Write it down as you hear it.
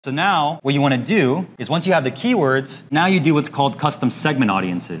So now what you want to do is once you have the keywords, now you do what's called custom segment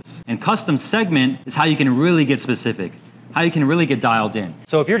audiences. And custom segment is how you can really get specific, how you can really get dialed in.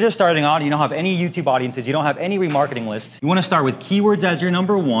 So if you're just starting out, you don't have any YouTube audiences, you don't have any remarketing lists, you want to start with keywords as your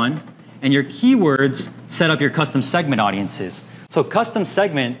number one, and your keywords set up your custom segment audiences. So custom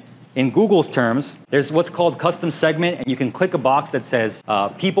segment, in Google's terms, there's what's called custom segment, and you can click a box that says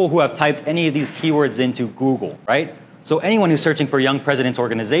people who have typed any of these keywords into Google, right? So anyone who's searching for Young Presidents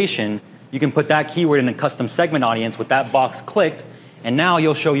Organization, you can put that keyword in a custom segment audience with that box clicked, and now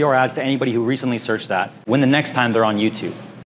you'll show your ads to anybody who recently searched that when the next time they're on YouTube.